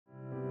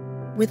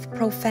With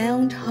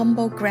profound,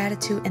 humble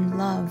gratitude and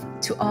love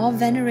to all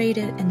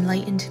venerated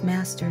enlightened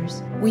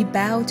masters, we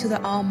bow to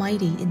the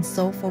Almighty in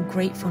soulful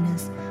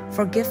gratefulness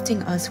for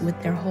gifting us with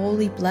their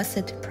holy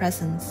blessed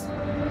presence.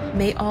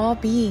 May all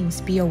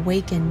beings be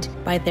awakened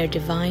by their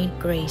divine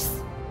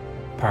grace.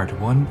 Part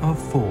 1 of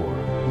 4.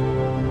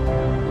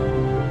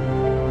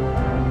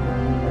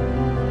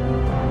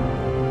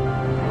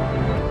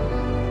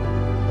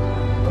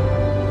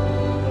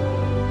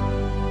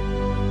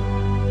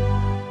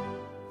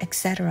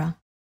 Etc.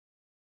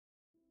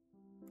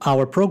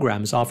 Our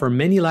programs offer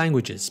many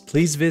languages.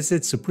 Please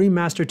visit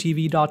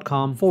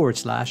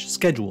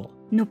suprememastertv.com/schedule.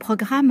 Nos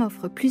programmes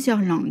offrent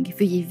plusieurs langues.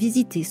 Veuillez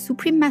visiter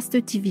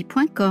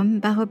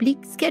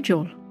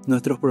suprememastertv.com/schedule.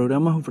 Nuestros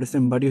programas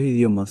ofrecen varios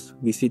idiomas.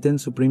 Visiten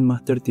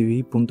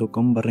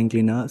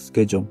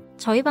suprememastertv.com/schedule.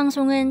 저희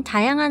방송은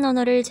다양한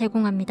언어를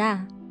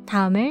제공합니다.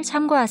 다음을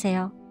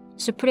참고하세요.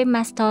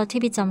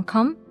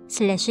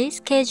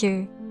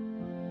 suprememastertv.com/schedule.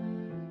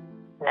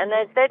 And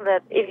I said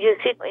that if you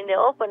sit in the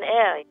open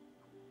air,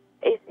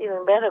 it's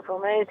even better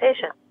for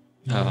meditation.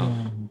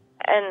 And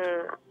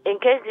in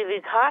case if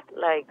it's hot,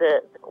 like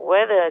the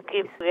weather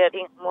keeps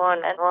getting more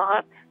and more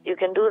hot, you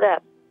can do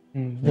that.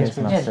 Yes,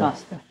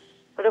 Master.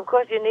 But of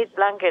course you need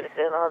blankets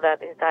and all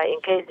that inside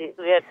in case you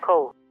get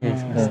cold.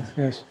 Yes.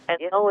 And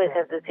you always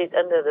have to sit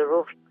under the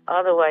roof.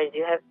 Otherwise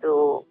you have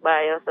to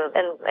buy also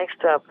an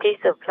extra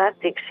piece of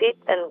plastic sheet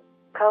and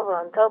cover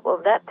on top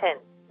of that tent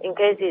in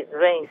case it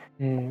rains.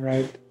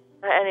 Right.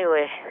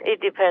 Anyway, it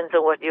depends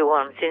on what you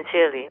want,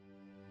 sincerely.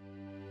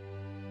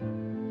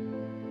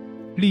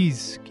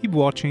 Please keep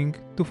watching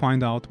to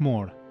find out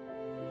more.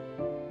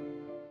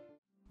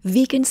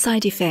 Vegan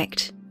side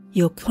effect.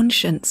 Your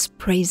conscience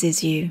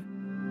praises you.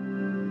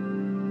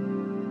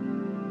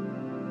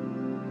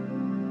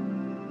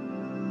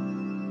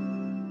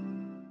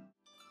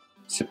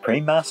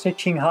 Supreme Master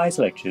Ching Hai's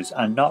lectures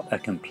are not a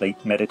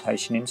complete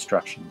meditation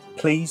instruction.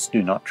 Please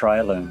do not try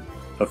alone.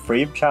 For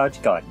free of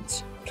charge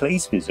guidance,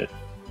 please visit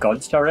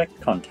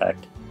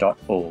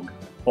godsdirectcontact.org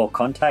or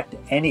contact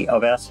any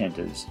of our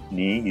centres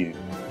near you.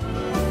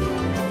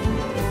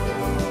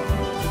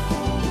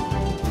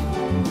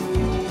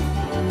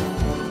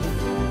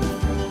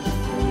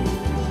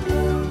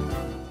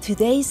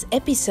 Today's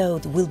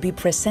episode will be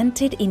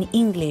presented in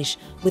English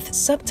with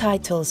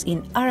subtitles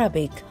in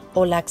Arabic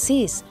or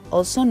Laxis,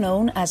 also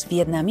known as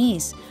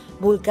Vietnamese,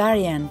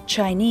 Bulgarian,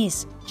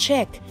 Chinese,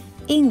 Czech,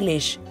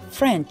 English,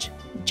 French,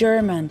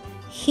 German,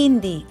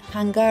 Hindi,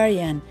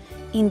 Hungarian,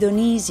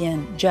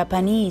 Indonesian,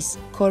 Japanese,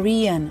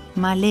 Korean,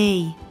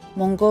 Malay,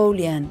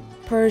 Mongolian,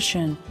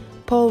 Persian,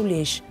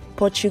 Polish,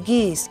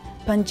 Portuguese,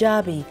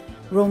 Punjabi,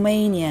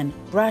 Romanian,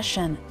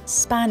 Russian,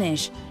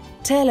 Spanish,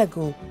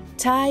 Telugu,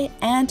 Thai,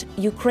 and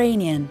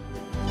Ukrainian.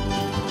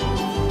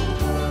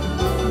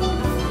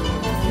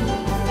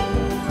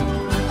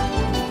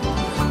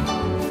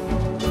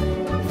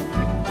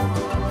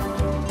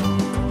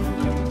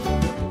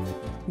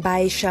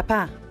 By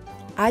Chapa.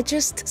 I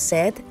just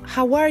said,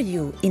 "How are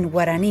you?" in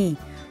Guarani,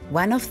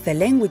 one of the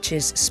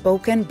languages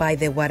spoken by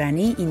the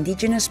Guarani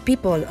indigenous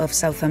people of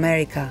South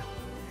America.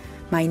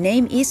 My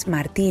name is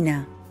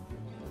Martina.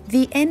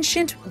 The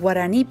ancient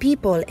Guarani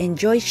people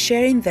enjoy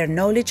sharing their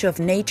knowledge of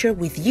nature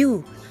with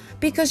you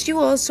because you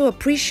also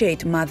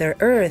appreciate Mother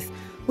Earth,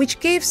 which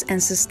gives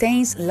and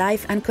sustains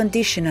life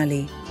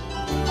unconditionally.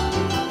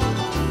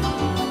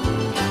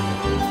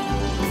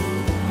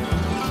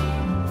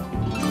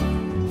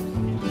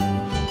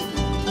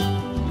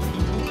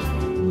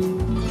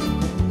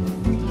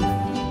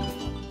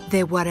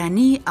 The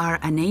Guarani are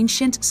an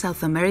ancient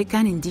South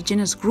American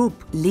indigenous group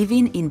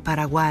living in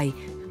Paraguay,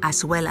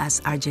 as well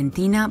as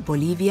Argentina,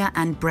 Bolivia,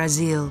 and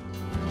Brazil.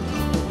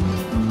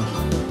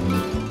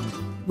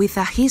 With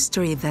a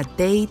history that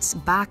dates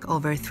back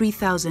over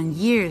 3,000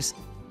 years,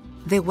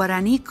 the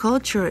Guarani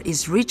culture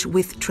is rich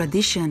with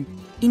tradition,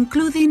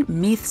 including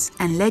myths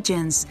and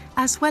legends,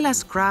 as well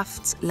as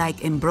crafts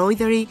like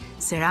embroidery,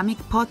 ceramic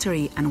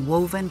pottery, and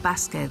woven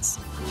baskets.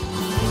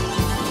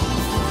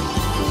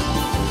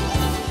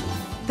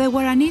 The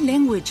Guarani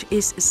language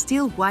is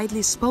still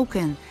widely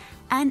spoken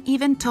and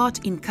even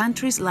taught in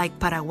countries like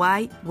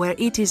Paraguay, where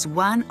it is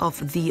one of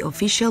the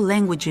official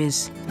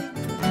languages.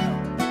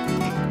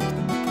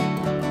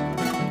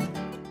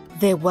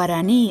 The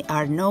Guarani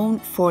are known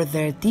for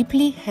their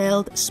deeply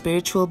held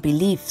spiritual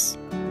beliefs.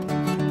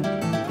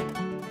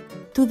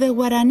 To the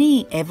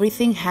Guarani,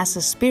 everything has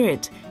a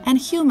spirit, and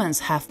humans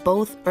have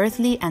both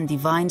earthly and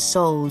divine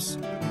souls.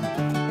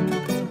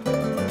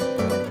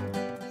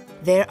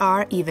 There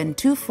are even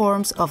two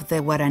forms of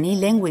the Guarani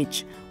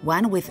language,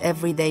 one with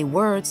everyday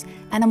words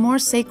and a more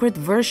sacred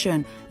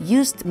version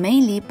used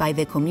mainly by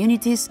the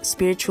community's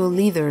spiritual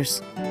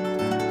leaders.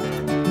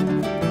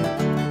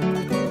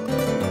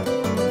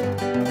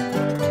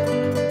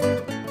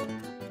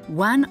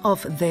 One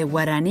of the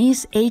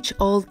Guarani's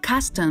age-old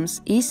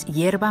customs is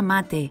yerba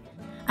mate,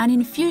 an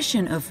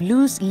infusion of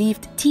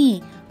loose-leaved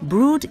tea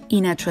brewed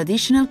in a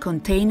traditional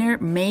container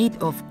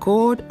made of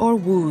gourd or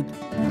wood.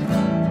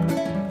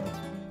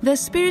 The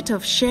spirit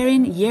of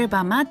sharing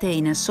yerba mate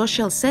in a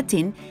social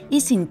setting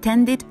is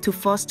intended to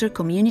foster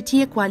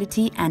community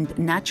equality and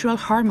natural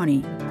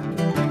harmony.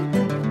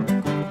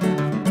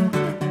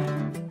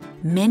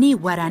 Many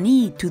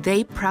Guarani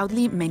today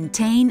proudly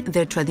maintain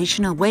their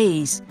traditional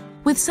ways,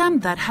 with some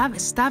that have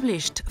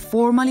established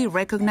formally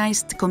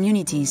recognized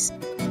communities.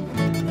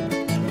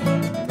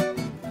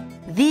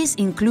 These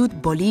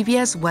include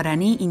Bolivia's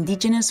Guarani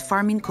indigenous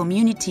farming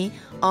community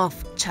of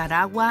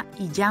Charagua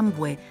y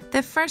Yambue,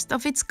 the first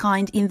of its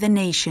kind in the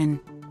nation.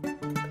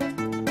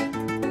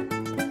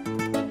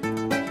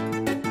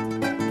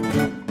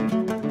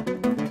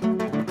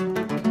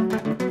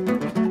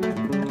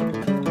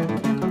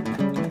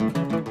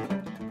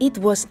 It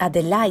was a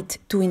delight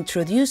to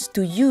introduce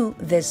to you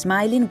the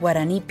smiling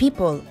Guarani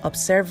people,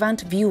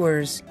 observant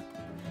viewers.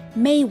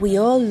 May we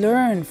all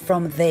learn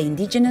from the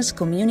indigenous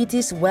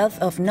community's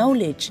wealth of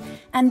knowledge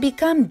and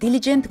become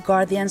diligent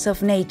guardians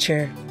of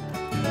nature.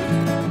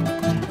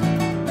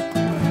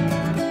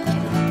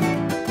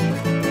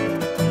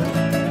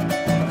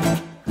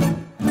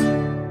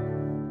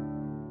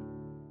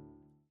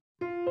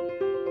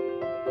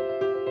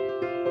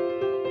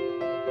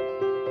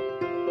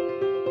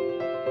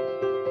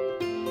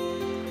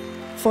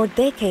 For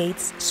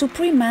decades,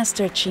 Supreme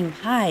Master Ching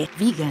Hai,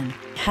 vegan,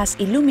 has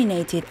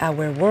illuminated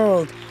our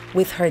world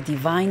with her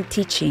divine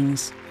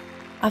teachings.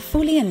 A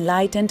fully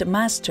enlightened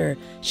master,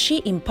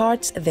 she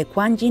imparts the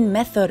Kuan Yin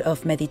method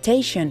of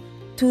meditation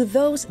to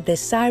those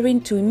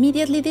desiring to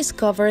immediately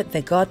discover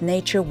the God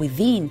nature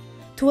within,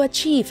 to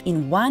achieve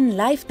in one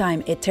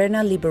lifetime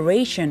eternal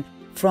liberation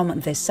from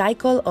the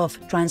cycle of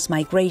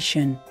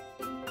transmigration.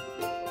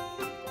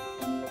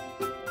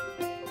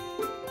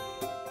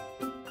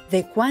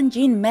 The Kuan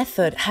Yin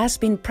method has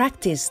been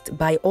practiced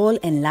by all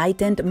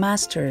enlightened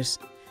masters,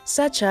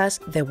 such as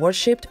the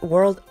worshipped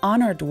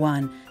world-honored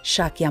one,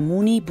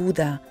 Shakyamuni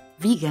Buddha,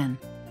 vegan,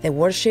 the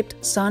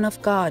worshipped Son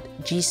of God,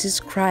 Jesus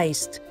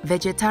Christ,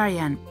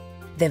 vegetarian,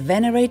 the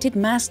venerated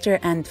master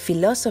and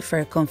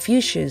philosopher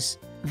Confucius,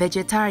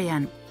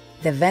 vegetarian,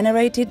 the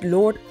venerated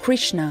Lord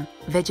Krishna,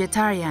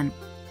 vegetarian,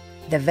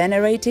 the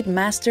venerated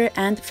master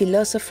and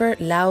philosopher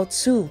Lao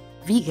Tzu,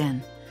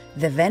 vegan,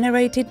 the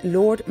venerated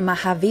Lord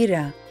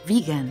Mahavira,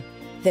 vegan,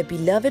 the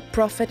beloved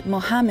Prophet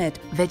Muhammad,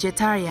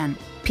 vegetarian,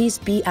 peace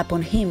be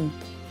upon him,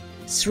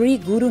 Sri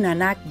Guru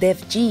Nanak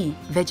Dev Ji,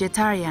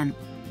 vegetarian,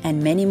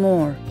 and many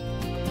more.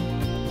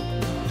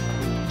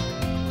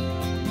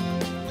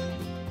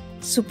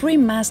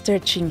 Supreme Master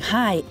Ching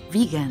Hai,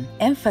 vegan,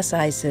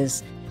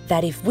 emphasizes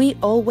that if we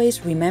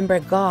always remember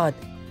God,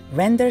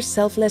 render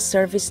selfless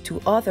service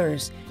to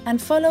others,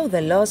 and follow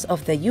the laws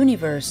of the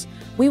universe,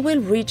 we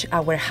will reach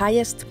our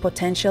highest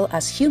potential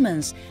as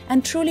humans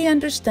and truly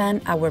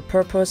understand our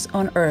purpose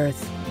on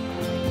Earth.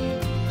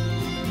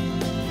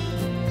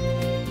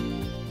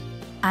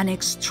 An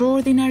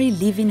extraordinary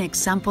living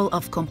example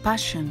of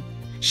compassion,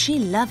 she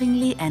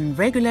lovingly and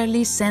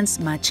regularly sends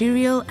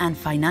material and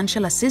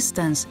financial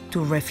assistance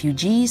to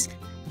refugees,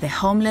 the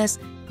homeless,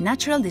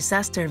 natural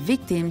disaster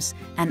victims,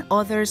 and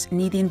others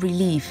needing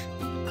relief.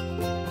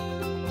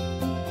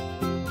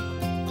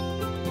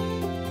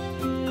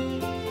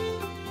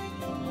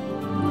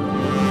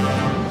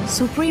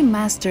 Supreme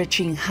Master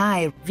Ching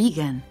Hai,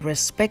 vegan,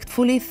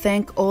 respectfully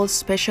thank all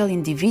special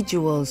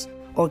individuals,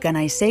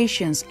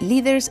 organizations,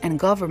 leaders, and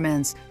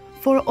governments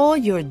for all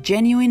your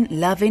genuine,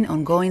 loving,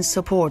 ongoing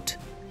support.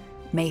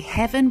 May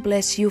heaven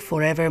bless you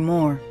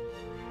forevermore.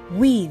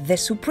 We, the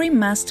Supreme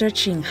Master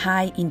Ching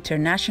Hai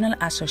International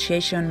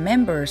Association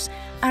members,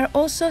 are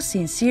also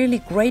sincerely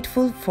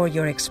grateful for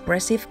your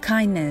expressive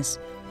kindness,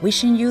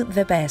 wishing you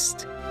the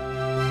best.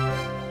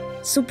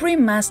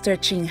 Supreme Master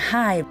Ching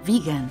Hai,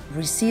 vegan,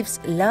 receives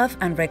love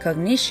and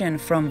recognition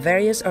from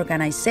various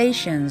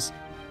organizations,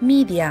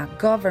 media,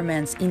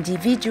 governments,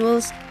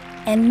 individuals,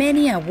 and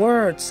many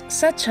awards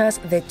such as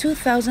the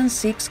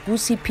 2006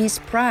 Gusi Peace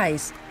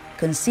Prize,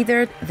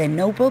 considered the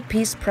Nobel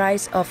Peace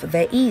Prize of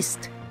the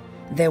East,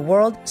 the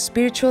World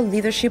Spiritual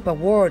Leadership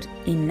Award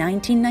in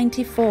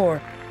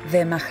 1994, the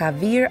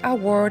Mahavir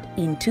Award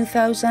in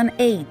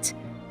 2008,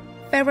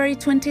 February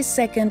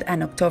 22nd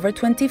and October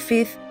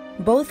 25th,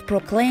 both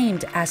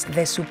proclaimed as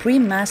the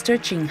Supreme Master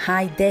Ching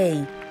Hai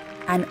Day,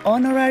 an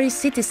honorary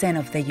citizen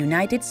of the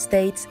United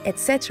States,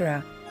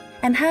 etc.,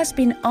 and has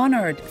been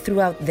honored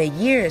throughout the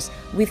years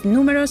with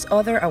numerous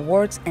other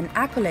awards and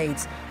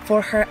accolades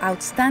for her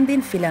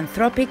outstanding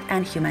philanthropic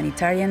and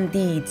humanitarian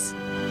deeds.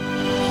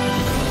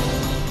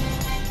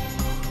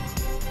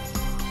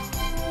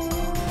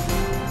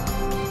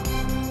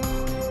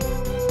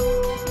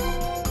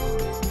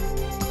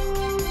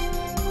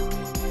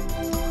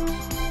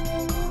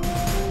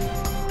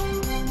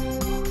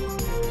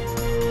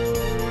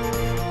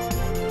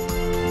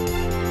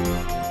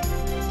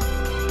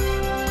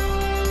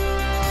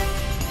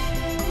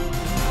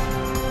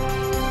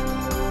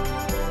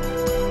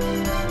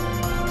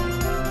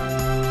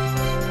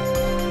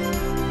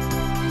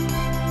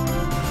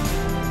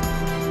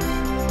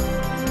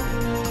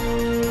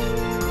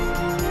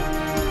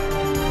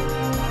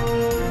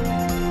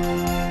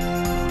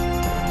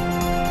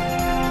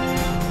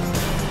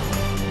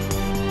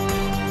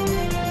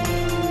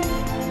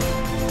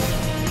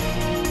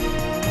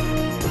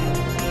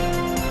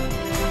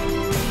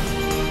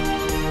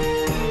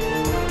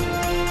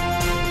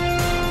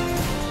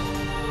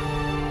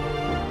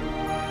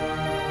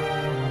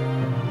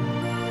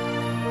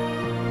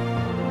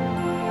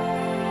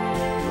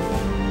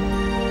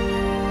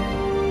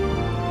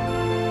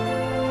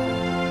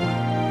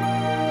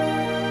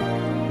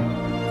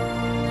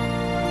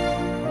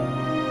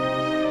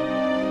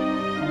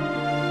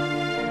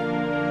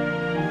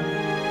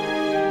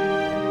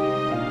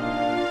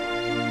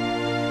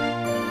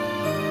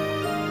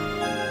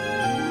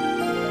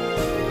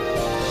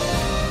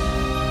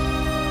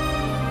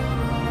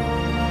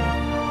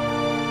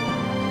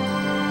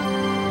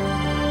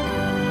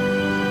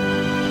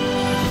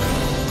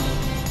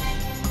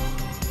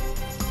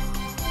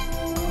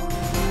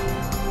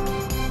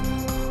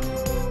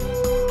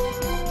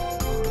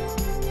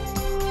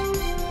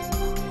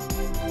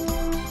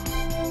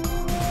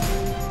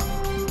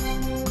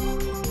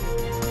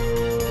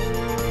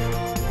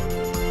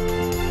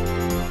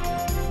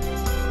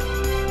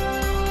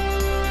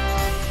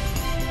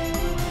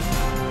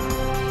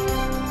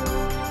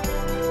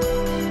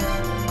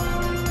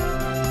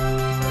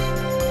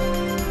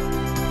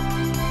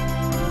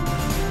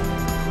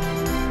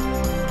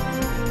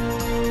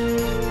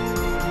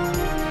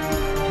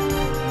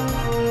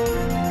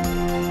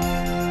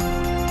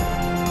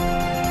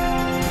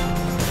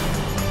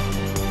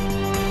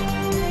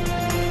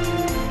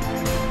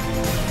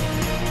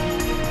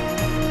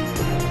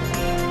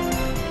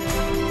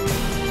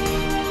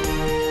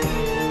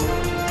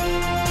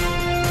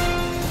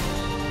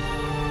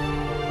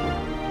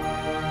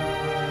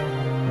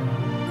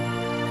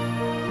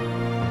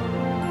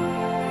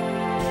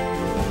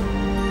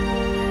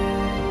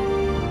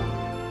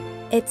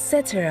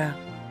 etc.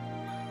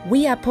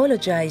 We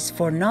apologize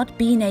for not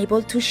being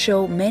able to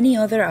show many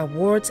other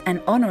awards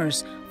and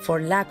honors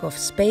for lack of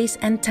space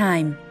and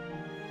time.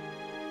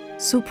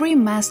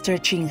 Supreme Master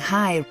Ching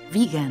Hai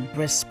Vegan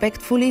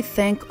respectfully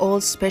thank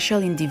all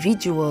special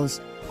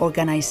individuals,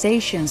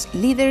 organizations,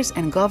 leaders,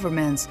 and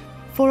governments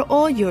for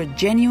all your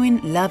genuine,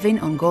 loving,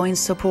 ongoing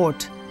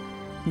support.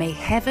 May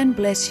heaven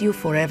bless you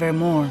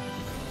forevermore.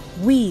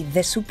 We,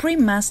 the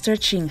Supreme Master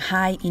Ching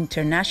Hai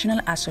International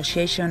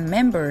Association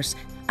members,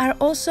 are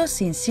also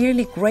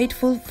sincerely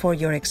grateful for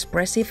your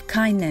expressive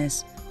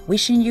kindness,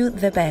 wishing you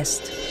the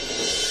best.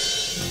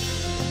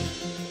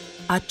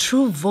 A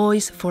true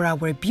voice for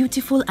our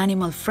beautiful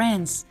animal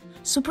friends,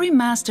 Supreme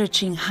Master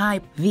Ching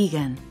Hai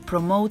Vegan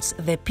promotes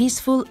the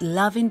peaceful,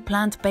 loving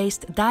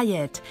plant-based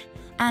diet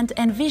and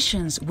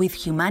envisions with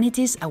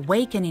humanity's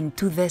awakening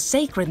to the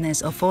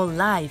sacredness of all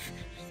life,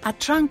 a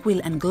tranquil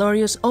and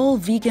glorious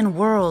all-vegan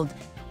world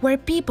where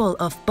people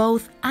of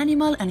both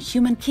animal and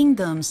human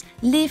kingdoms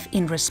live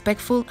in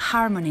respectful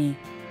harmony.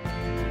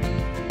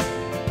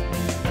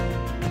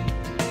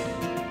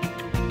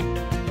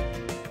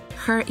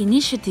 Her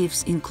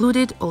initiatives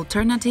included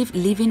alternative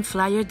living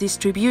flyer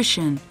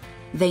distribution,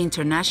 the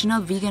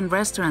international vegan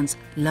restaurants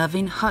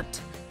Loving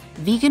Hut,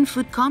 vegan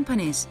food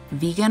companies,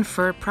 vegan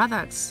fur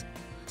products,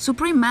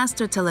 Supreme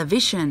Master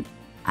Television,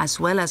 as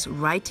well as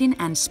writing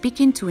and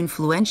speaking to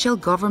influential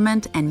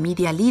government and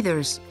media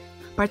leaders,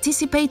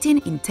 participating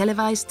in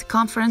televised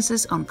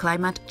conferences on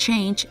climate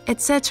change,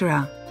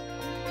 etc.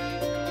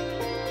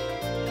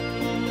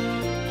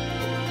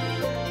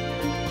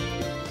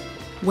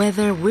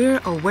 Whether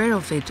we're aware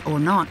of it or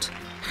not,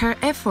 her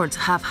efforts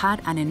have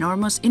had an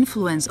enormous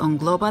influence on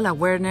global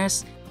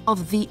awareness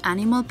of the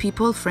animal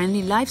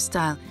people-friendly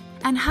lifestyle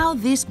and how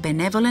this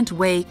benevolent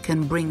way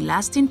can bring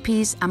lasting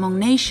peace among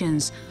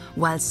nations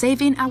while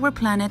saving our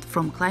planet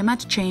from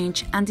climate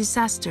change and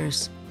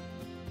disasters.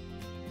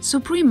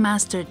 Supreme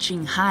Master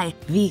Ching Hai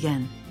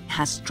Vegan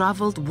has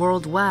traveled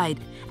worldwide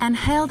and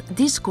held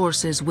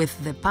discourses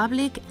with the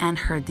public and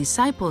her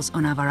disciples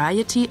on a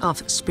variety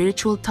of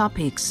spiritual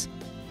topics.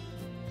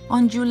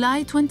 On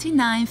July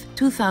 29,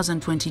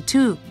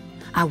 2022,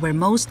 our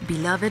most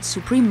beloved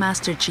Supreme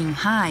Master Ching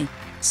Hai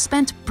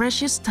spent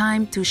precious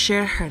time to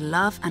share her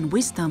love and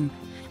wisdom,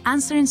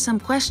 answering some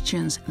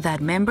questions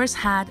that members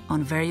had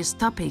on various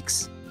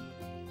topics.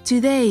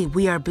 Today,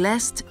 we are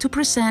blessed to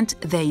present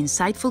the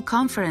insightful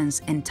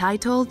conference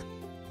entitled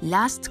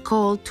Last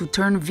Call to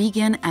Turn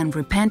Vegan and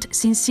Repent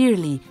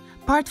Sincerely,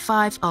 Part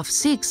 5 of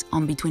 6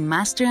 on Between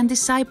Master and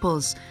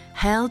Disciples,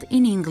 held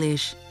in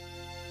English.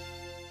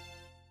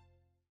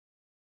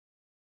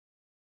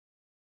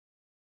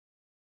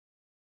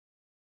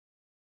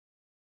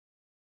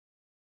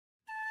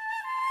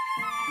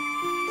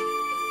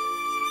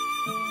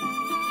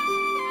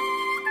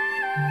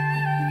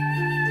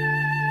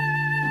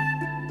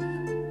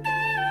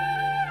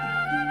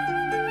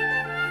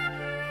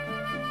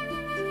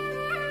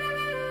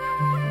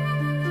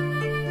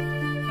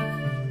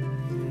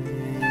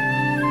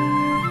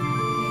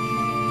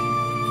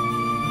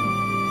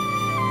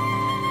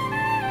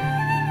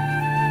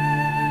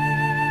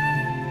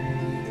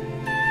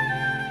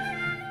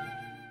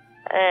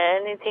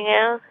 Anything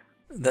else?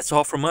 That's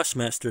all from us,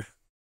 Master.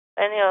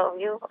 Any of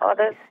you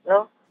others?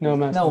 No? No,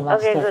 Master. No,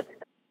 Master. Okay, good.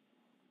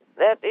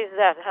 That is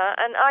that, huh?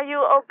 And are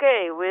you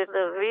okay with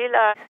the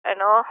villa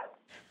and all?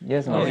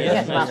 Yes, Master.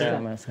 Yes,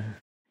 Master.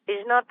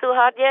 It's not too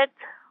hot yet?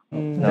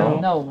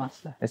 No,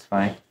 Master. It's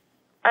fine.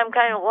 I'm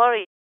kind of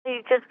worried.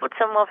 You just put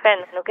some more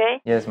fans, okay?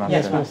 Yes, Master.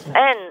 Yes, Master.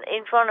 And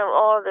in front of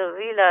all the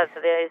villas,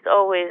 there is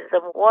always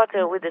some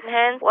water with the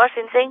hand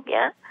washing sink,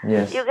 yeah?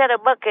 Yes. You get a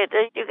bucket,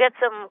 you get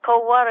some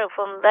cold water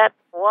from that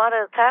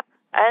water tap,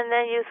 and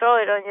then you throw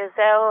it on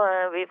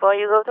yourself before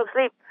you go to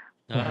sleep.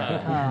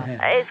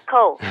 It's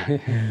cold.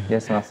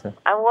 Yes, Master.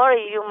 I'm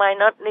worried you might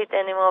not need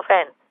any more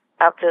fans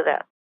after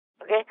that,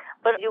 okay?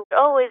 But you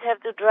always have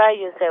to dry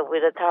yourself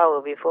with a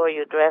towel before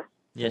you dress.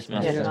 Yes,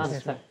 Master. Yes,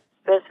 Master.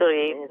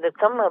 Especially in the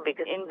summer,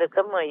 because in the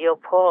summer your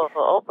pores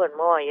open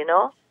more, you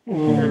know?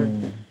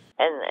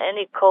 And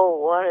any cold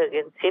water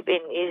can seep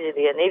in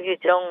easily. And if you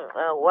don't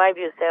wipe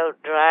yourself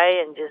dry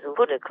and just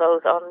put the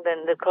clothes on,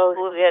 then the clothes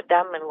will get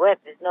damp and wet.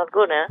 It's not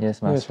good, huh?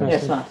 Yes, Master.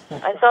 Yes,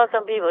 Master. I saw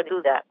some people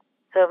do that.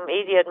 Some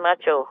idiot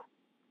macho.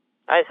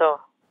 I saw.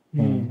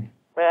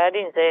 But I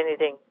didn't say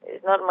anything.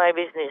 It's not my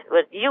business.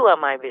 But you are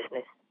my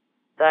business.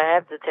 So I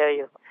have to tell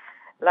you.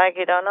 Like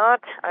it or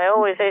not, I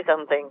always say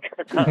something.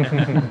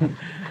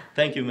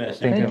 Thank you,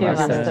 Master. Thank you,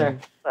 Master.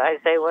 I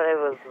say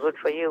whatever's good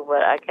for you,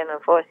 but I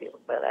cannot force you.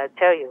 But I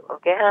tell you,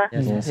 okay, huh?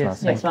 Yes,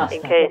 Master. Yes, Master.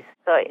 In case,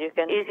 so you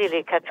can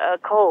easily catch a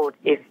cold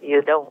if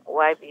you don't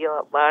wipe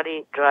your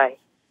body dry.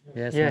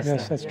 Yes,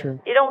 Yes, that's true.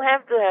 You don't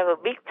have to have a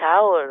big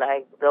towel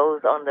like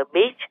those on the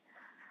beach.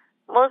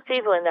 Most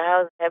people in the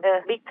house have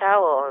a big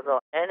towel also.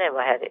 I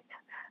never had it.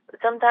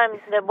 Sometimes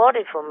they bought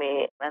it for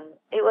me, and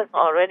it was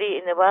already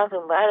in the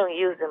bathroom, but I don't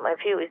use them. I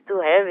feel it's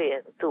too heavy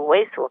and too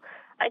wasteful.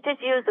 I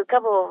just use a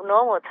couple of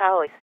normal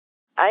towels.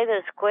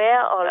 Either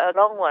square or a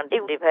long one.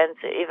 It depends.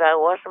 If I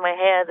wash my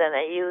hair, then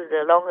I use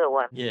the longer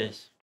one.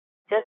 Yes.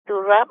 Just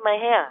to wrap my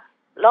hair.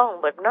 Long,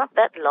 but not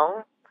that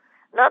long.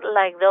 Not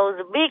like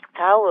those big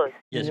towels.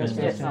 Yes,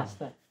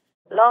 Master.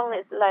 Long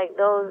is like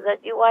those that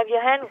you wipe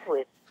your hands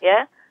with,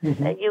 yeah?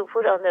 That you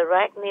put on the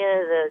rack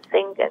near the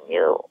sink and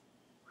you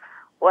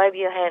wipe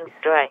your hands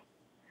dry.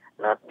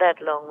 Not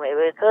that long,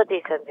 maybe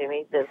 30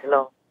 centimeters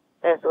long.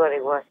 That's what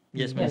it was.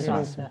 Yes,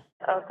 Master.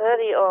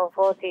 30 or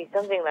 40,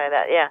 something like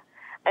that, yeah.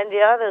 And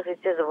the others is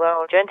just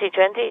about 20,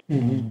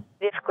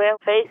 the square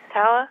face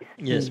tower.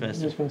 Yes,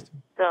 Master.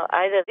 So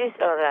either this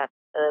or that.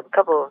 A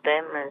couple of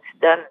them and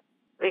it's done.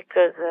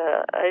 Because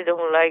I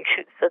don't like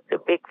such a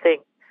big thing.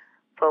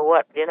 For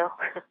what, you know?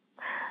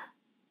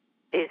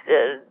 It's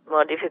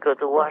more difficult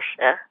to wash.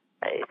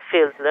 It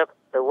fills up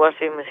the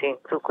washing machine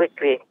too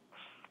quickly.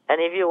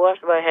 And if you wash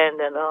by hand,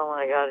 then, oh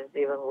my God, it's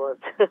even worse.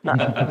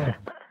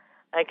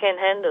 I can't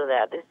handle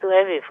that. It's too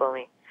heavy for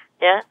me.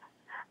 Yeah?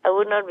 I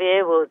would not be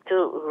able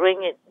to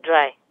wring it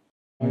dry.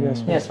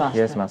 Yes, Master.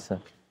 Yes, Master.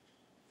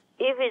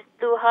 If it's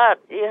too hard,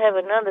 you have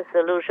another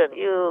solution.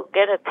 You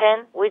get a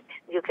tent, which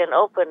you can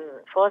open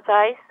 4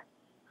 sides,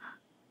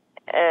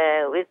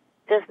 with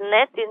just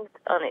netting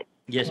on it.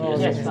 Yes,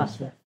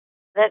 Master.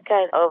 That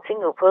kind of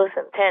single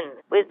person tent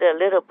with a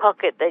little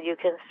pocket that you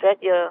can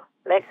stretch your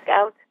legs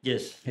out.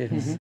 Yes.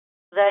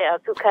 There are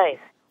 2 kinds.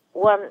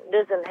 One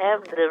doesn't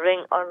have the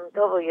ring on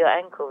top of your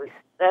ankles.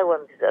 That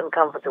one is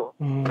uncomfortable.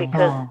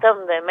 Because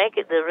some they make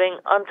it the ring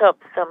on top,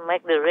 some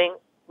make the ring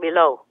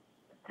below.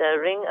 The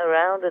ring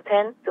around the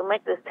tent to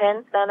make the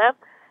tent stand up,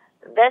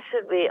 that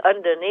should be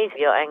underneath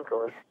your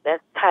ankles. That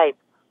type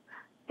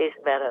is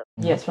better.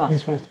 Yes,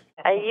 Master.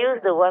 I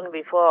used the one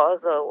before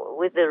also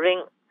with the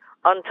ring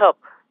on top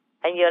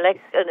and your legs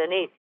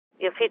underneath,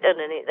 your feet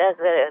underneath. That's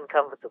very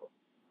uncomfortable.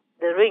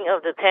 The ring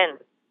of the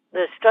tent,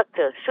 the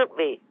structure should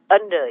be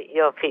under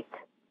your feet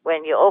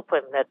when you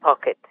open that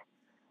pocket.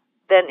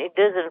 Then it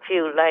doesn't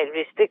feel like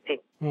restricting.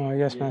 Oh,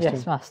 yes, Master.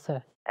 Yes,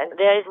 Master. And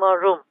there is more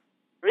room.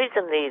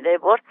 Recently, they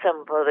bought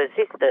some for the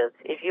sisters.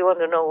 If you want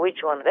to know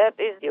which one that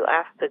is, you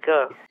ask the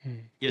girl.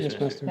 Yes,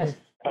 Master. Yes.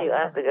 You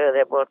ask the girl.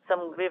 They bought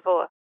some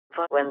before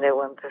for when they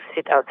want to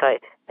sit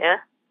outside. Yeah?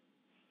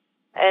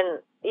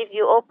 And if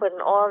you open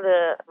all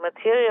the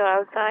material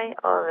outside,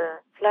 or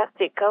the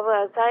plastic cover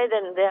outside,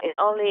 then there is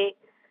only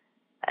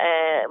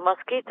a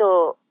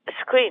mosquito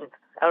screen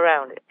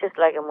around it, just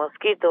like a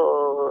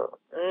mosquito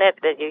net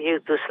that you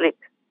use to sleep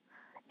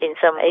in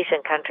some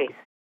Asian countries.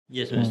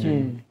 Yes, Master.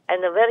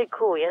 And they're very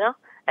cool, you know?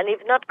 And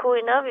if not cool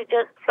enough, you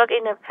just plug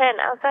in a fan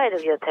outside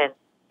of your tent.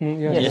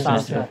 Yes,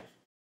 Master.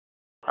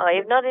 Or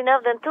if not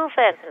enough, then 2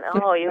 fans.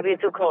 Oh, you'll be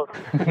too cold.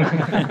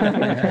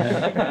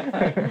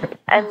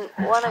 And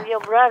one of your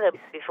brothers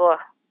before,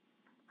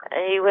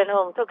 he went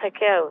home to take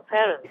care of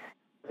parents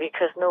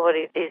because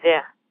nobody is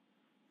there.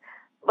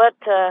 But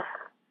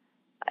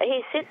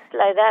he sits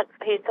like that,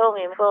 he told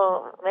me,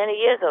 for many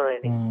years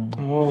already.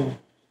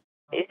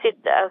 He sits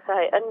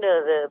outside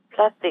under the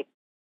plastic.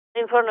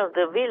 In front of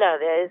the villa,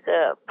 there is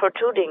a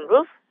protruding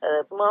roof,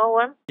 a small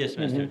one. Yes,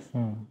 Master.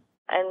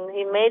 And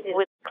he made it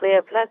with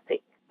clear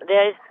plastic.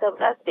 There is some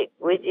plastic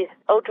which is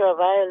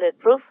ultraviolet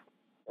proof,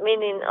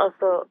 meaning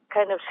also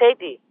kind of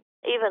shady,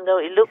 even though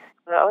it looks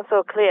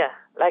also clear,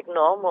 like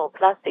normal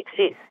plastic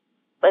sheets,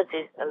 but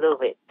it's a little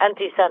bit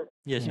anti-sun.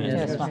 Yes, Master.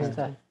 Yes,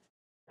 Master.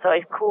 So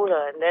it's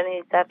cooler, and then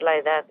he sat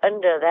like that,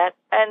 under that,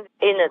 and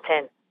in a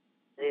tent.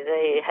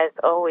 He has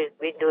always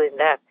been doing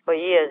that for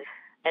years.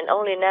 And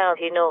only now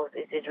he knows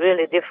it is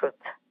really different.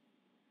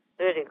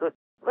 Really good.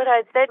 But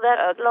I said that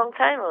a long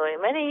time ago,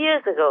 many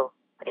years ago,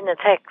 in a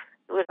text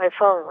with my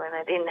phone when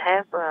I didn't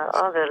have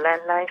all the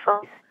landline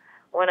phones.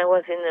 When I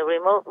was in a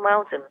remote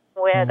mountain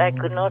where I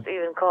could not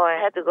even call,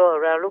 I had to go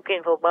around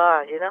looking for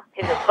bars, you know,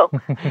 in the phone.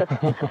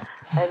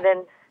 And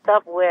then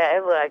stop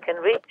wherever I can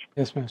reach.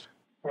 Yes, Master.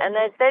 And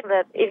I said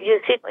that if you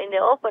sit in the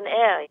open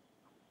air,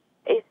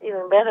 it's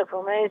even better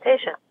for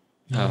meditation.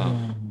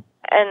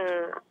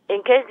 And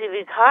in case if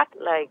it's hot,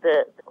 like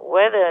the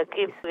weather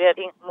keeps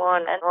getting more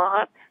and more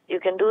hot, you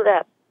can do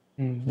that.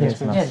 Yes,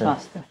 Master. Yes,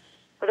 Master.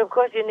 But of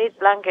course you need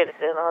blankets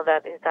and all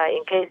that inside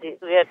in case you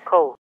get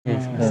cold.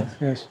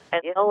 Yes.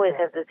 And you always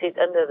have to sit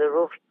under the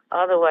roof.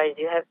 Otherwise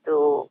you have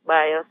to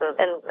buy also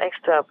an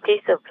extra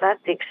piece of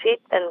plastic sheet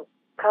and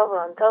cover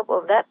on top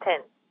of that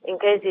tent in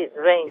case it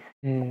rains.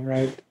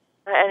 Right.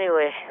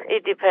 Anyway,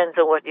 it depends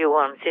on what you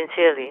want,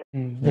 sincerely.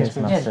 Yes,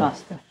 Master. Yes,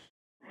 Master.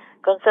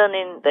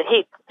 Concerning the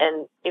heat,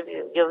 and if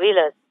your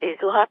villa is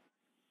too hot,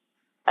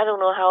 I don't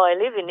know how I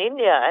live in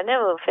India. I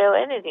never felt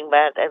anything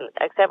bad,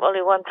 except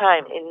only one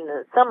time in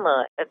the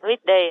summer at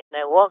midday.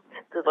 I walked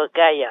to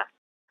Bulgaria.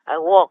 I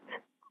walked.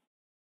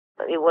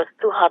 It was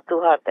too hot,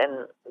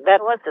 and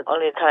that was the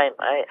only time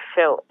I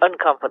felt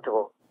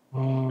uncomfortable.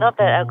 Not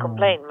that I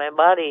complained. My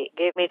body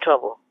gave me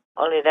trouble.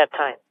 Only that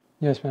time.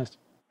 Yes, Master.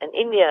 In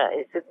India,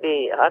 it should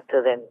be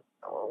hotter than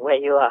where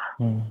you are.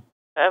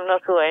 I'm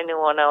not sure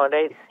anymore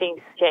nowadays.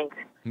 Things change.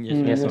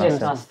 Yes,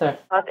 Master.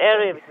 Hot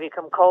areas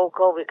become cold,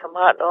 cold become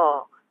hot.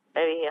 Oh,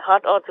 maybe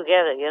hot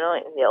altogether, you know,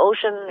 in the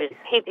ocean is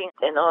heating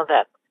and all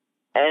that.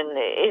 And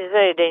it's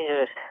very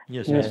dangerous.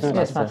 Yes,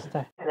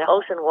 Master. The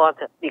ocean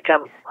water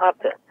becomes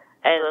hotter.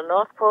 And the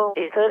North Pole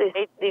is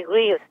 38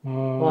 degrees.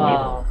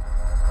 Wow.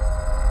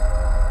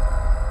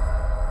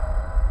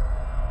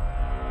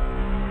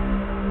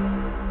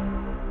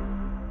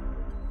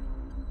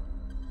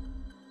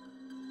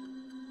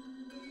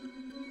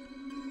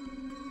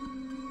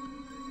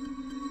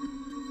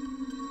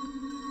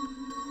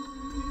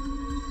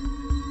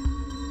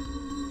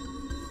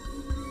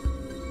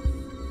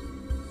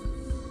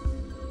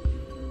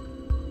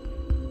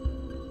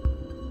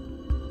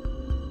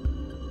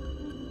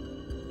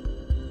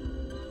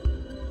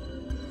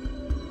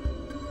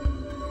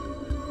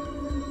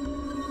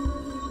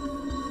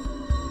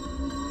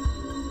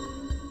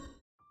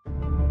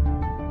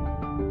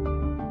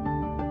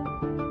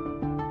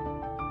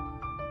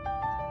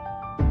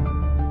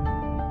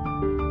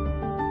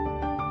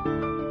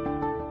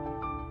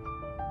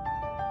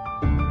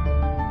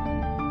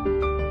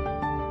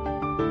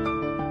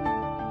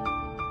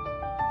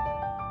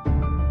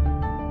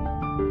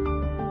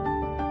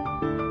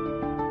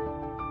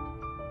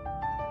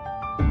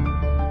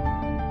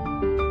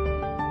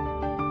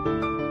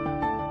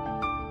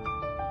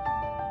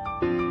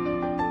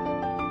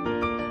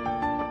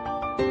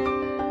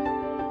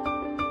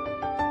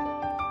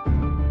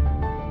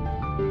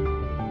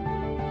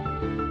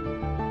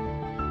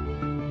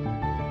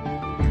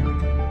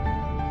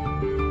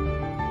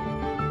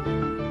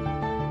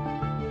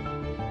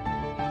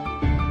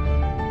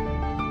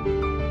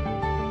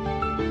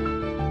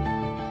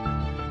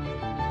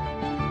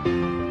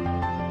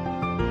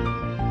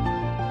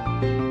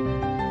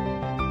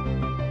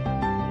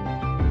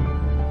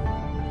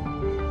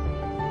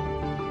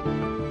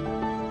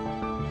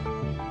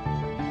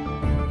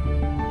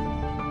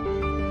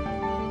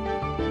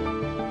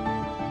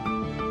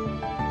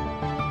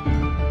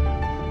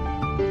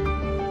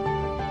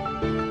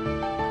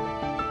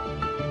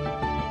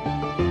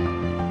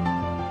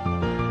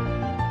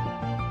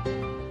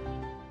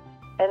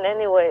 And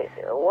anyway,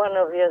 one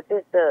of your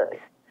sisters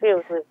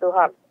feels it's too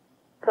hot.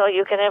 So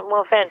you can have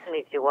more fans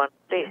if you want,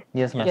 please.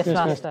 Yes,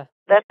 Master.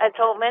 That I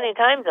told many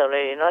times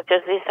already, not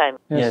just this time.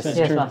 Yes,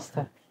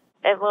 Master.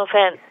 Have more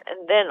fans.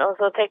 And then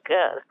also take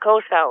a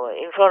cold shower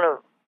in front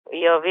of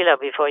your villa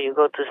before you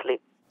go to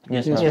sleep.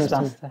 Yes,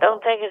 Master.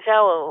 Don't take a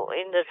shower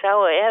in the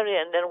shower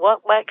area and then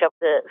walk back up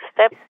the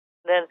steps.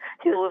 Then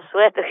you will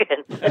sweat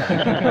again.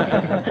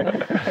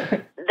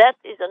 That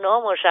is a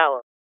normal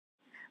shower.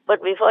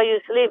 But before you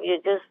sleep, you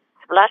just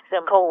splash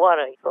some cold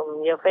water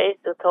from your face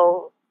to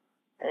toe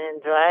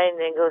and dry and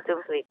then go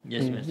to sleep.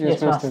 Yes, Master.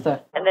 Yes,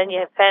 Master. And then you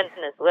have fans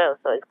as well,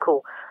 so it's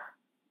cool.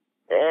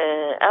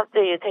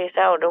 After you take a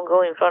shower, don't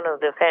go in front of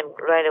the fan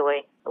right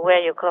away. Wear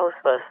your clothes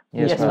first.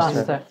 Yes,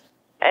 Master.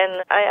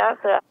 And I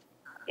asked her,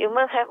 you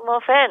must have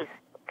more fans,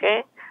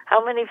 okay?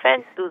 How many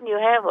fans do you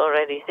have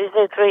already? She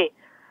said 3.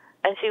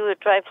 And she would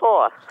try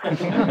 4.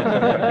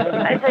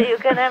 I said, you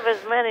can have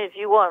as many as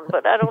you want,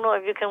 but I don't know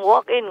if you can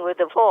walk in with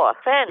the 4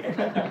 fans.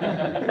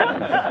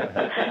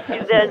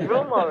 If there's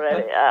room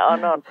already or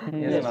not.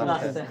 Yes,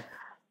 Master.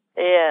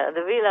 Yeah,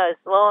 the villa is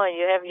small and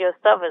you have your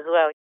stuff as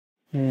well.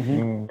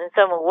 Mm-hmm. And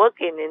someone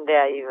working in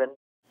there even.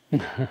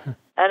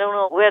 I don't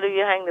know, where do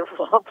you hang the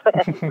 4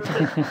 fans?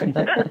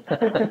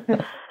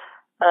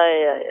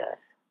 Yeah.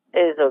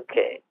 It's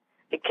okay.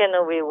 It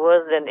cannot be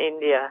worse than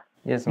India.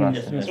 Yes,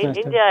 Master. In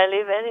India, I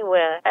live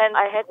anywhere, and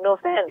I had no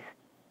fans.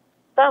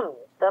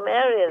 Some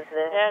areas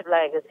they had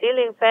like a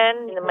ceiling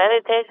fan in the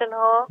meditation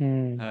hall.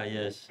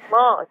 Yes.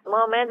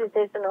 Small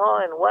meditation hall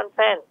and 1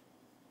 fan.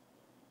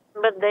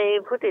 But they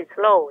put it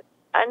slow.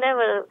 I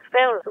never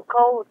felt too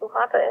cold, too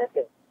hot or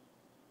anything.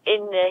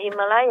 In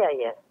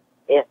Himalaya,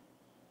 yes.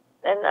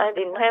 And I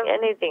didn't have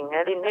anything.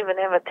 I didn't even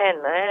have a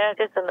tent. I had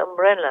just an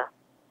umbrella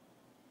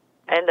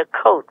and a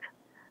coat.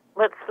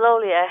 But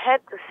slowly I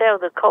had to sell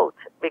the coat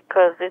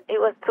because it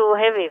was too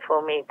heavy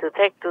for me to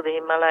take to the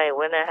Himalaya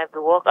when I had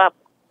to walk up.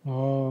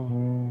 Oh.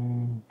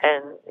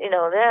 And, you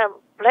know, there are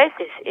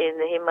places in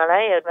the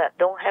Himalaya that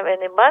don't have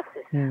any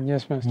buses.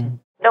 Yes, Master.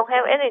 Don't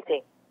have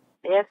anything.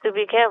 You have to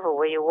be careful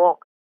where you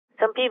walk.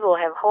 Some people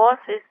have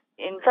horses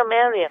in some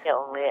areas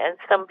only, and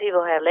some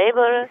people have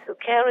laborers to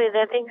carry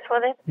their things for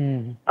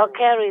them, or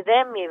carry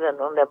them even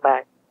on their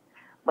back.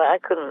 But I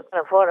couldn't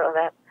afford all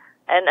that.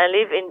 And I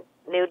live in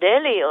New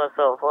Delhi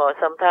also for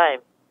some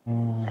time.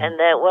 And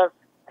that was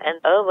an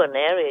urban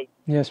area.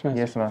 Yes, Master.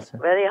 Yes, Master.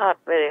 Very hot,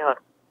 very hot.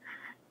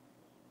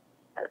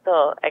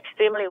 So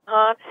extremely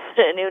hot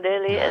in New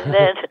Delhi and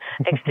then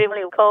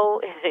extremely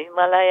cold in the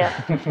Himalaya.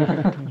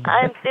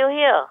 I'm still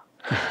here.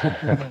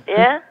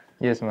 Yeah?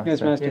 Yes, Master.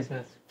 Yes,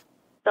 Master.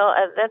 So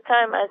at that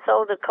time I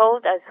sold the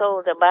coat, I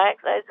sold the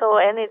bags, I sold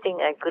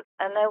anything I could.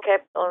 And I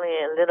kept only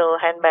a little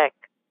handbag.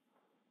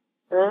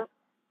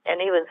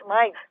 And even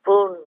my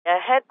spoon, I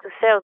had to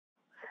sell.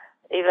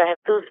 If I have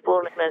 2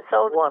 spoons, I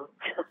sold 1.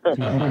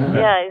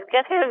 Yeah, it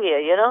gets heavier,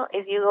 you know,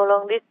 if you go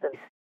long distance.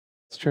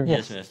 It's true.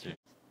 Yes, Master.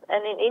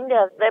 And in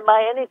India, they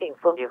buy anything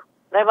from you.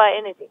 They buy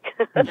anything.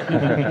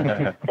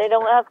 They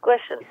don't ask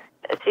questions.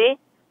 See?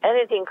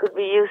 Anything could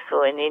be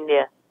useful in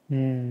India.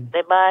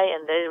 They buy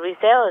and they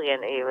resell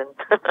again even.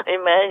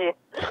 Imagine.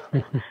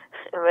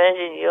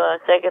 Imagine your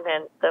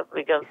second-hand stuff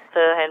becomes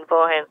third-hand,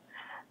 fourth-hand.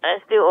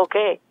 And still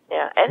okay.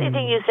 Yeah.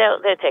 Anything you sell,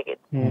 they take it.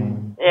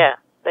 Yeah.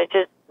 They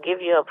just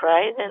give you a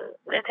price and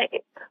they take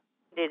it.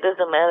 It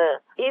doesn't matter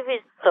if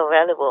it's so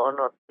valuable or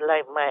not.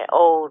 Like my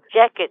old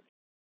jacket.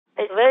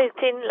 It's very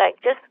thin,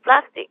 like just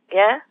plastic,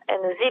 yeah?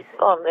 And the zip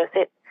on, that's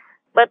it.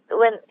 But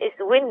when it's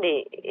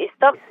windy, it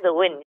stops the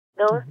wind.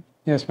 Those?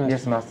 Yes, Master.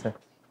 Yes, Master.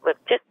 But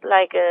just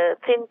like a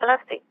thin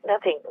plastic,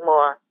 nothing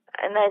more.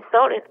 And I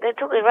sold it. They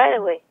took it right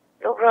away.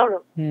 No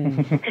problem.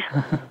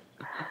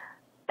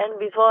 And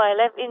before I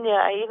left India,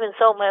 I even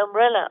sold my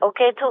umbrella.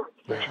 Okay, too.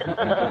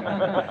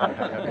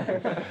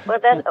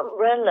 But that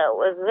umbrella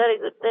was very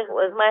good. This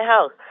was my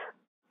house.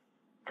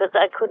 Because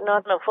I could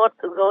not afford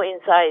to go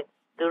inside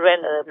to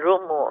rent a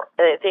room or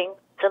anything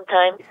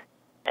sometimes.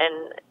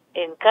 And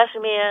in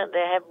Kashmir,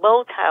 they have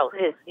boat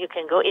houses. You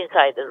can go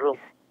inside the room.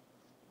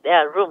 There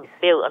are rooms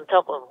built on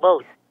top of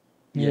boats.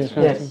 Yes.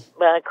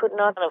 But I could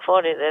not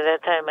afford it at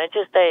that time. I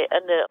just stay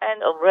under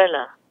an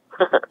umbrella.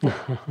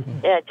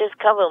 Yeah, just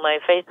cover my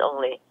face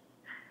only.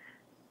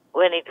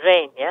 When it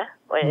rained, yeah?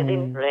 When it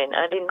didn't rain,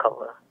 I didn't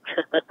cover.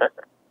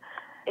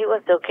 It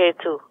was okay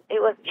too.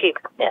 It was cheap,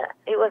 yeah.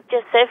 It was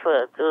just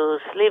safer to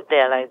sleep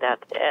there like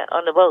that,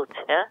 on the boat,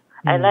 yeah?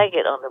 I like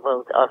it on the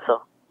boat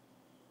also.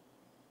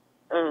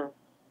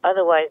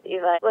 Otherwise,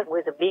 if I was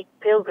with a big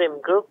pilgrim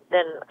group,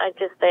 then I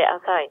just stay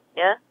outside,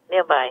 yeah?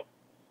 Nearby.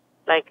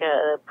 Like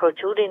a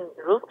protruding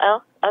roof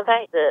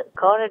outside the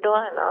corridor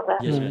and all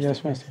that.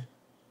 Yes, Master.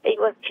 It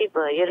was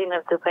cheaper. You didn't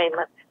have to pay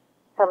much.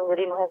 Some you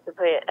didn't have to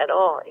pay at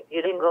all. If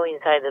you didn't go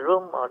inside the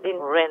room or didn't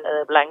rent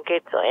a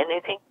blanket or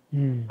anything,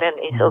 then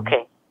it's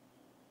okay.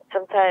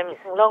 Sometimes,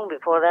 long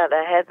before that,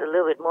 I had a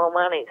little bit more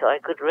money, so I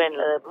could rent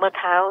a mud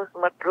house,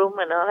 mud room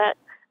and all that.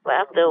 But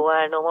after a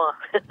while, no more.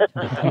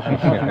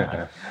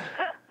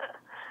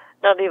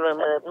 Not even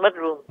a mud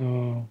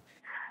room.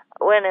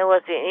 When I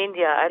was in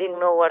India, I didn't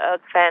know what a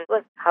fan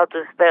was, how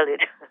to spell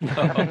it.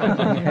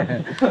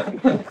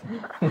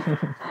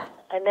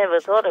 I never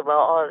thought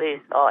about all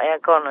this, or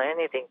aircon or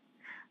anything.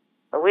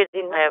 We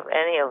didn't have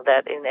any of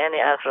that in any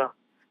ashram.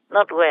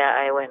 Not where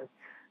I went.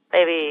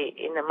 Maybe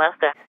in the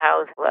master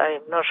house,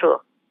 I'm not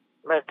sure.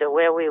 But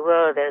where we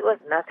were, there was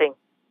nothing.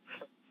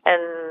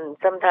 And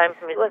sometimes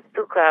it was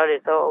too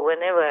crowded, so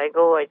whenever I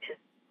go, I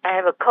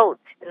have a coat,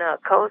 a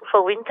coat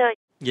for winter.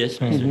 Yes,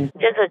 Master.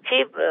 Just a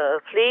cheap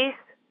fleece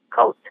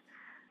coat.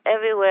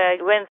 Everywhere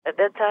I went at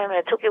that time,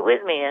 I took it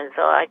with me, and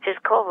so I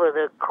just covered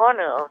the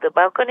corner of the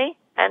balcony,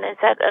 and I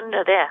sat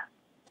under there.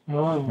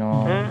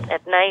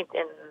 At night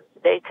and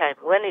daytime.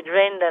 When it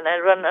rained, then I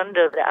run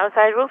under the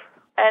outside roof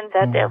and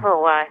sat there for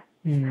a while.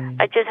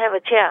 I just have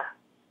a chair.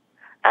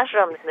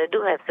 Ashrams, they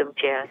do have some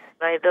chairs,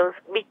 like those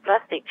big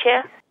plastic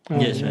chairs.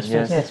 Yes.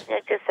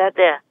 I just sat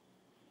there.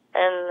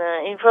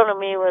 And in front of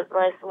me was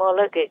my small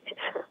luggage.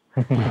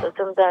 So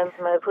sometimes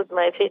I put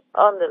my feet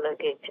on the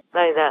luggage,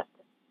 like that,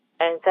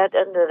 and sat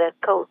under that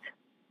coat.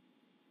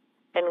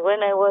 And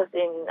when I was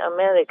in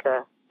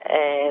America,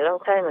 a long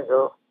time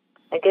ago,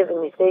 I gave an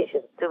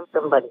invitation to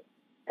somebody.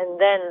 And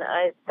then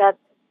I sat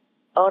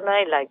all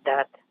night like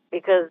that,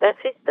 because that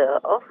sister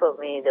offered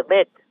me the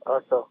bed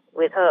also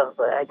with her,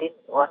 but I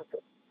didn't want to.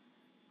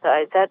 So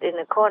I sat in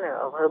the corner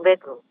of her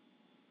bedroom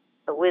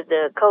with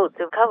the coat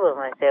to cover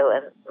myself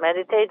and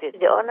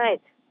meditated all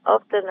night.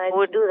 Often I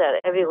would do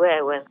that everywhere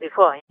I went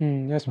before.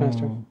 Yes,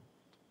 Master.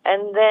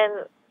 And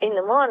then in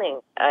the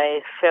morning,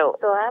 I felt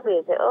so happy.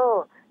 I said,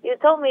 oh, you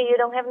told me you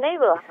don't have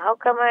neighbor. How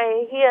come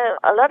I hear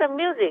a lot of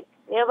music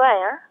nearby,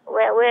 huh?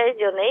 Where is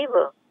your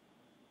neighbor?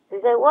 He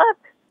said, what?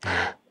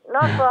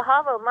 Not for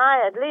half a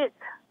mile at least.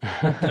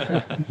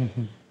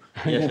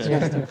 Yes.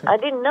 I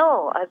didn't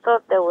know. I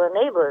thought there were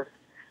neighbors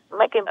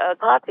making a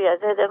party. I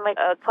said, they make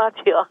a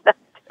party on that.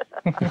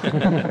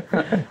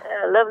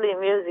 Lovely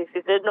music.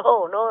 He said,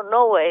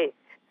 no way.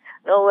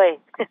 No way.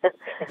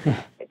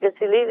 Because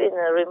you live in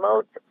a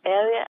remote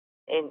area.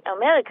 In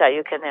America,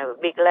 you can have a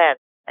big land.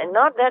 And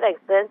not that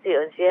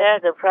expensive. And she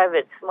has a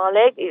private small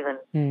lake even.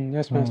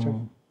 Yes, Master.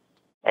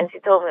 And she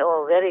told me,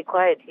 oh, very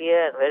quiet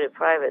here and very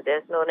private.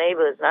 There's no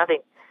neighbors,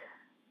 nothing.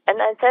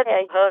 And I said,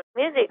 I heard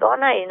music all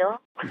night,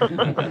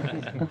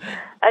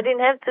 I didn't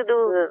have to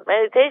do the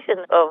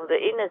meditation of the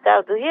inner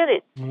sound to hear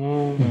it.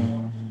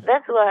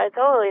 That's why I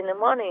told her in the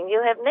morning,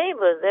 you have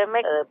neighbors. They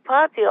make a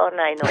party all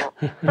night,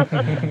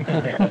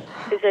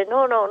 She said,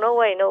 no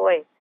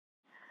way.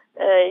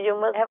 You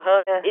must have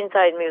heard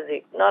inside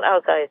music, not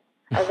outside.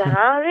 I said,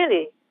 huh,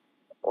 really?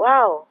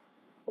 Wow.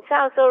 It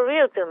sounds so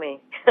real to me.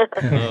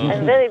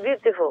 And very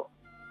beautiful.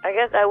 I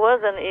guess I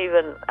wasn't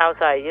even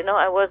outside,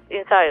 I was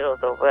inside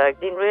also, but I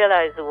didn't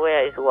realize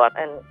where is what,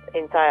 and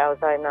inside,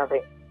 outside,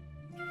 nothing.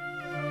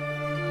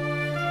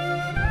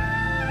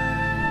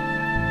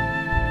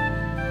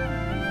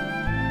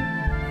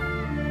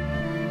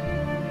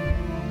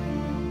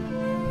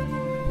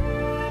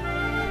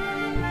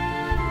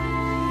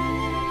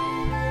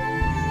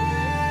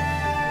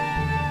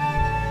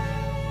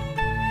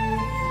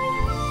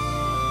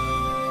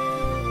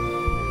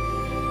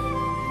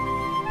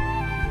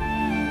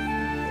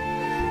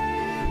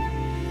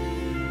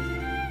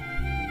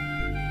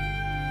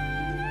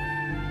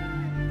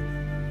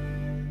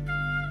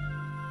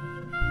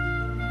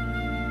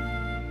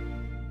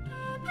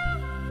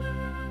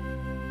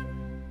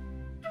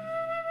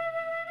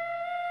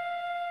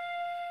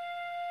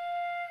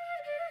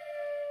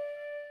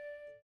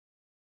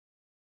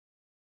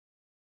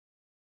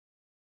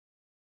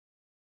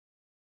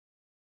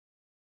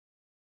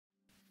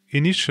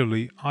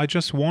 Initially, I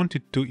just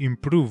wanted to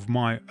improve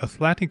my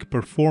athletic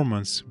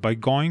performance by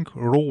going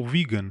raw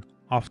vegan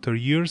after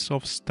years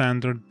of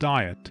standard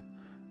diet.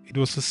 It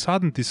was a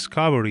sudden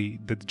discovery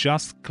that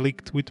just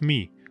clicked with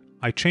me.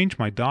 I changed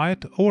my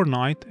diet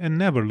overnight and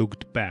never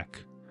looked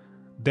back.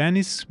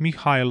 Denis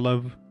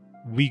Mikhailov,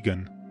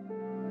 vegan.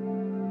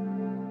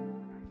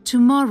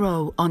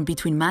 Tomorrow on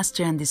Between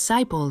Master and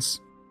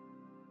Disciples.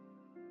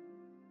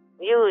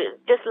 You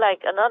just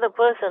like another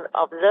person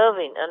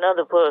observing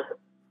another person,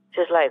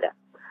 just like that,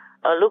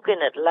 or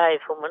looking at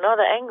life from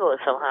another angle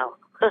somehow.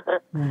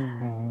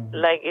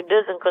 Like it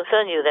doesn't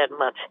concern you that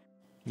much.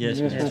 Yes,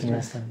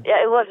 Master.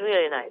 Yeah, it was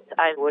really nice.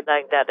 I would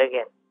like that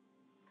again.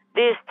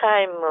 This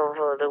time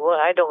of the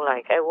world, I don't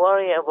like. I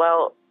worry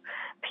about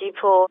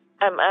people.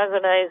 I'm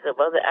agonized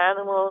about the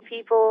animal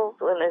people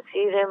when I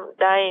see them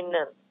dying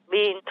and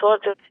being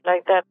tortured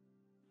like that,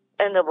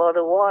 and about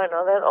the war and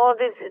all that. All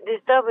this is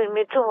disturbing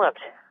me too much.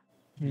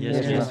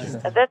 Yes,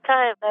 Master. At that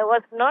time, I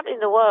was not in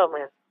the world,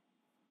 man.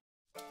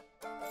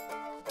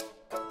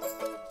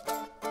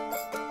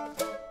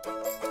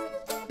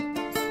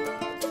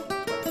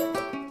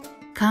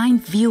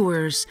 Kind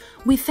viewers,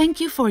 we thank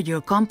you for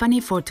your company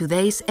for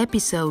today's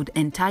episode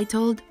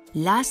entitled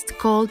Last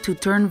Call to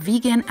Turn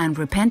Vegan and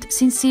Repent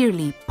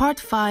Sincerely, Part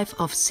 5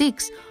 of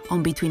 6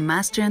 on Between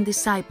Master and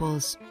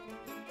Disciples.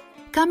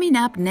 Coming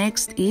up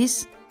next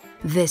is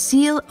The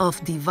Seal of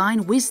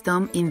Divine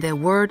Wisdom in the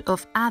Word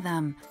of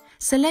Adam,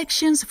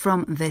 selections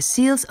from The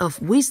Seals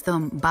of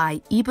Wisdom by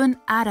Ibn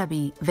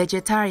Arabi,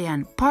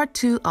 Vegetarian, Part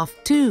 2 of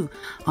 2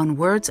 on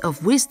Words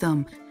of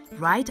Wisdom,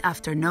 right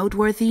after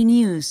noteworthy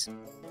news.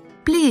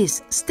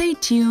 Please stay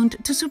tuned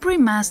to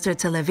Supreme Master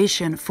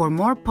Television for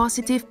more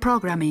positive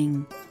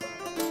programming.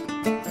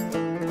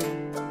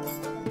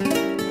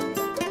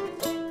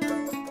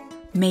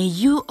 May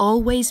you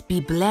always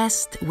be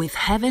blessed with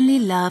heavenly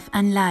love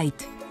and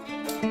light.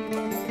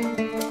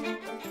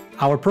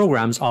 Our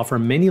programs offer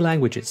many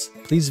languages.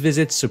 Please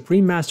visit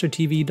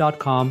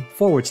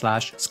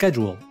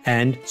suprememastertv.com/schedule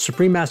and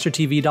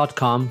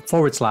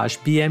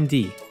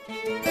suprememastertv.com/BMD.